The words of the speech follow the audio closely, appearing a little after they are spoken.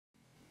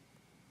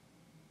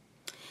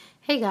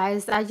Hey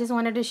guys, I just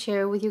wanted to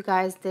share with you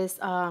guys this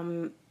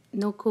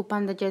new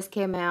coupon that just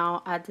came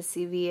out at the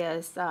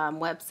CVS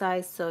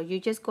website. So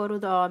you just go to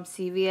the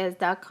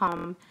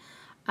CVS.com,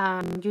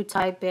 you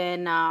type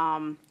in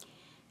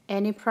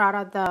any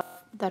product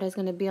that is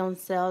going to be on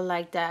sale,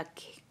 like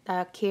that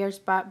Cares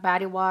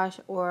body wash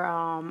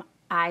or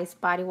Ice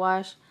body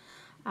wash.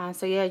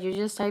 So yeah, you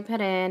just type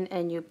it in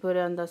and you put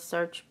it in the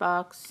search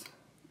box,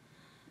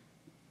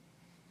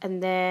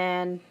 and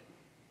then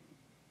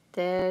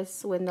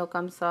this window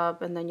comes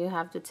up, and then you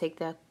have to take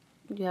a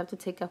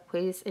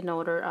quiz in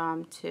order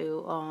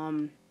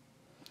to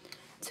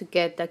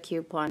get the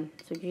coupon.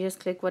 So you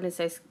just click when it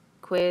says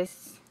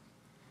quiz,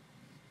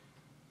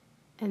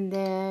 and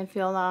then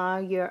fill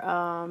out your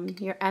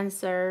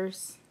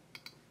answers,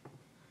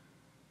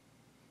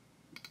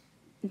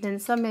 then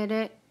submit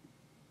it.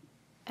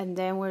 And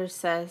then where it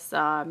says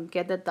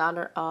get the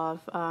dollar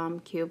off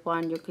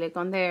coupon, you click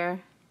on there,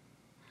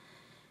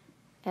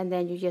 and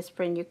then you just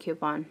print your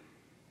coupon.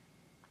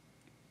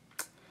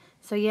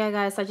 So yeah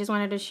guys, I just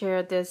wanted to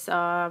share this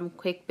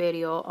quick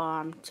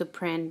video to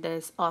print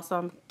this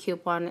awesome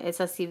coupon.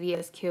 It's a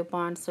CVS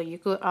coupon, so you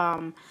could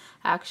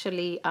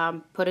actually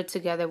put it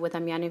together with a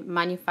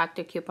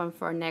manufacturer coupon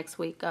for next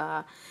week,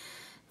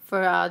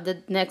 for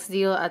the next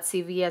deal at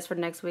CVS for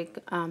next week.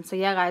 So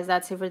yeah guys,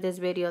 that's it for this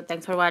video.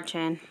 Thanks for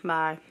watching.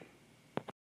 Bye.